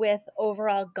 is with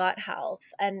overall gut health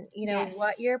and,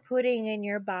 what Yes. you're putting in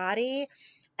your body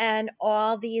and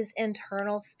all these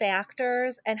internal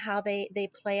factors and how they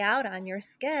play out on your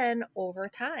skin over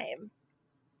time.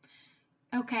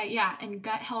 Okay. Yeah. And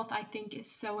gut health, I think, is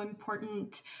so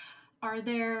important. Are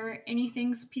there any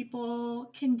things people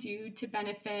can do to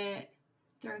benefit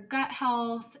their gut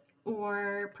health,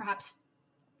 or perhaps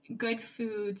good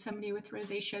food somebody with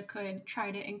rosacea could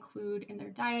try to include in their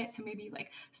diet? So maybe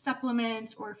like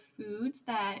supplements or foods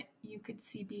that you could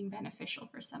see being beneficial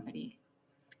for somebody.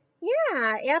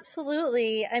 Yeah,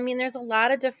 absolutely. I mean, there's a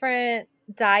lot of different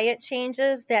diet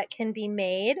changes that can be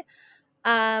made.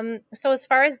 So as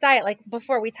far as diet, like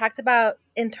before, we talked about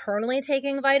internally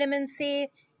taking vitamin C,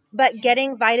 but Yeah.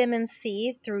 getting vitamin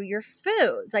C through your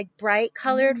foods, like bright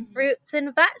colored Mm. fruits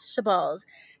and vegetables,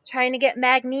 trying to get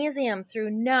magnesium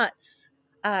through nuts,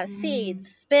 seeds,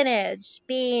 Mm. spinach,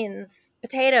 beans,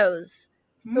 potatoes.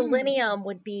 Mm. Selenium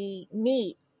would be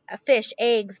meat, fish,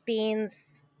 eggs, beans,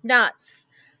 nuts.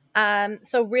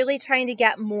 So really trying to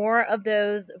get more of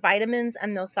those vitamins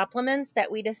and those supplements that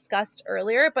we discussed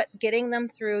earlier, but getting them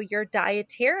through your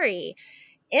dietary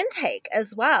intake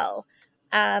as well.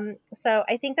 So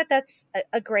I think that that's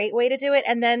a great way to do it.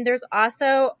 And then there's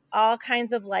also all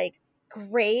kinds of like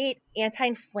great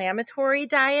anti-inflammatory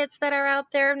diets that are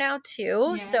out there now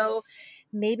too. So Yes.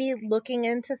 maybe looking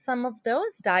into some of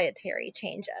those dietary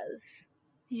changes.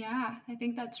 Yeah, I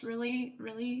think that's really,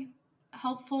 really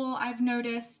helpful. I've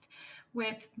noticed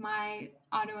with my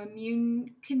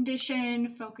autoimmune condition,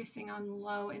 focusing on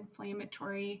low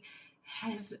inflammatory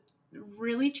has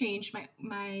really changed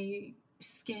my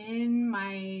skin,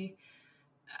 my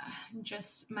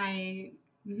just my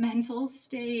mental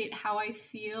state, how I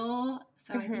feel.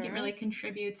 So I think it really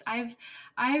contributes. I've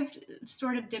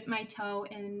sort of dipped my toe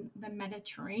in the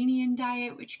Mediterranean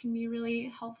diet, which can be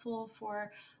really helpful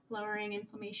for lowering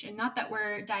inflammation. Not that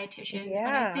we're dietitians, but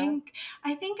Yeah.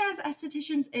 I think as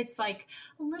estheticians it's like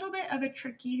a little bit of a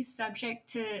tricky subject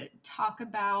to talk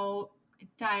about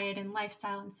diet and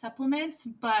lifestyle and supplements,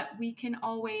 but we can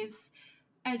always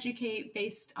educate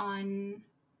based on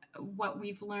what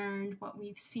we've learned, what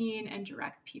we've seen, and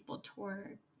direct people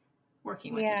toward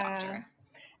working with a Yeah. doctor.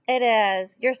 It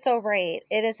is. You're so right.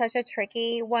 It is such a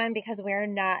tricky one because we're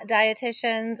not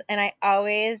dietitians, and I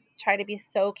always try to be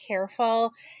so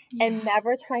careful and Yeah,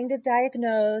 never trying to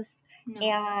diagnose no,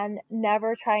 and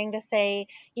never trying to say,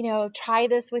 try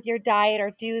this with your diet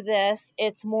or do this.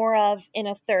 It's more of in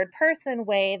a third person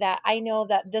way that I know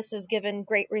that this has given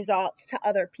great results to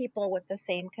other people with the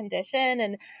same condition,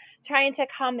 and trying to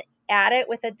come at it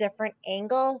with a different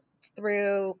angle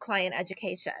through client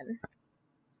education.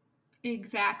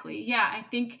 exactly. Yeah, I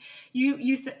think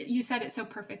you said it so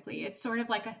perfectly. It's sort of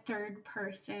like a third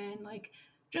person, like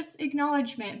just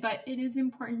acknowledgement, but it is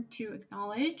important to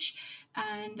acknowledge,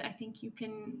 and I think you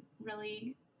can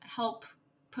really help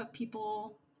put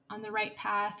people on the right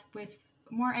path with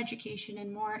more education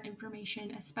and more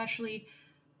information, especially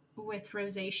with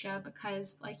rosacea,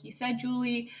 because like you said,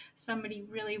 Julie, somebody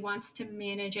really wants to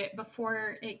manage it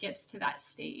before it gets to that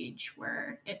stage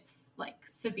where it's like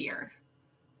severe.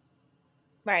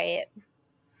 Right.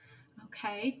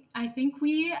 Okay, I think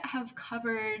we have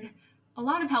covered a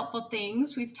lot of helpful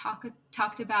things. We've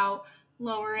talked about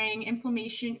lowering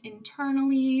inflammation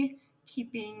internally,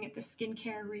 keeping the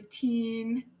skincare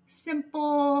routine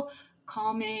simple,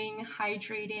 calming,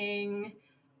 hydrating,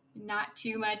 not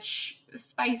too much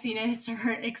spiciness or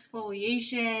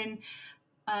exfoliation,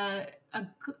 uh, a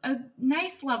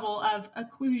nice level of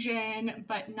occlusion,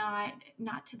 but not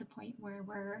to the point where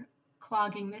we're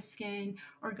clogging the skin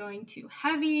or going too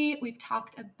heavy. We've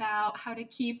talked about how to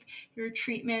keep your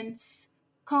treatments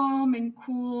calm and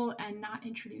cool and not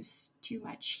introduce too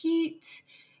much heat.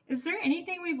 Is there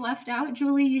anything we've left out,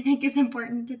 Julie, you think is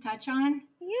important to touch on?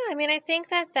 Yeah, I mean, I think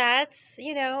that that's,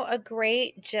 a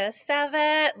great gist of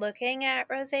it, looking at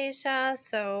rosacea.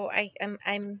 So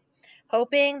I'm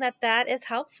hoping that that is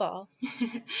helpful.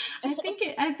 I think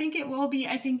it will be.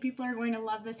 I think people are going to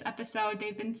love this episode.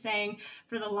 They've been saying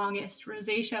for the longest,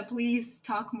 rosacea, please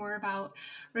talk more about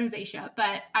rosacea.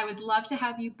 But I would love to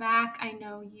have you back. I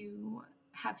know you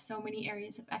have so many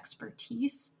areas of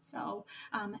expertise. So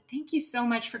thank you so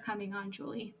much for coming on,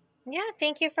 Julie. Yeah,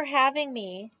 thank you for having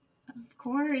me. Of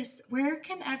course. Where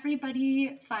can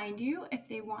everybody find you if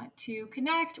they want to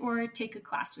connect or take a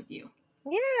class with you?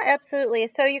 Yeah, absolutely.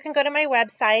 So you can go to my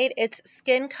website. It's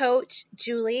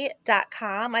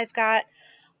skincoachjulie.com. I've got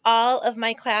all of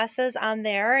my classes on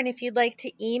there. And if you'd like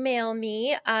to email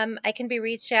me, I can be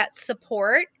reached at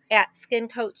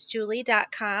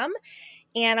support@skincoachjulie.com.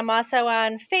 And I'm also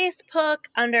on Facebook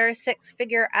under Six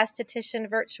Figure Esthetician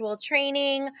Virtual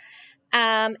Training.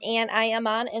 And I am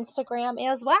on Instagram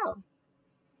as well.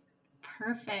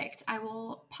 Perfect. I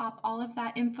will pop all of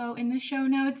that info in the show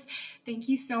notes. Thank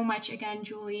you so much again,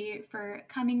 Julie, for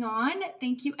coming on.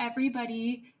 Thank you,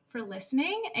 everybody, for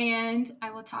listening, and I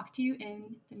will talk to you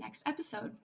in the next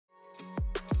episode.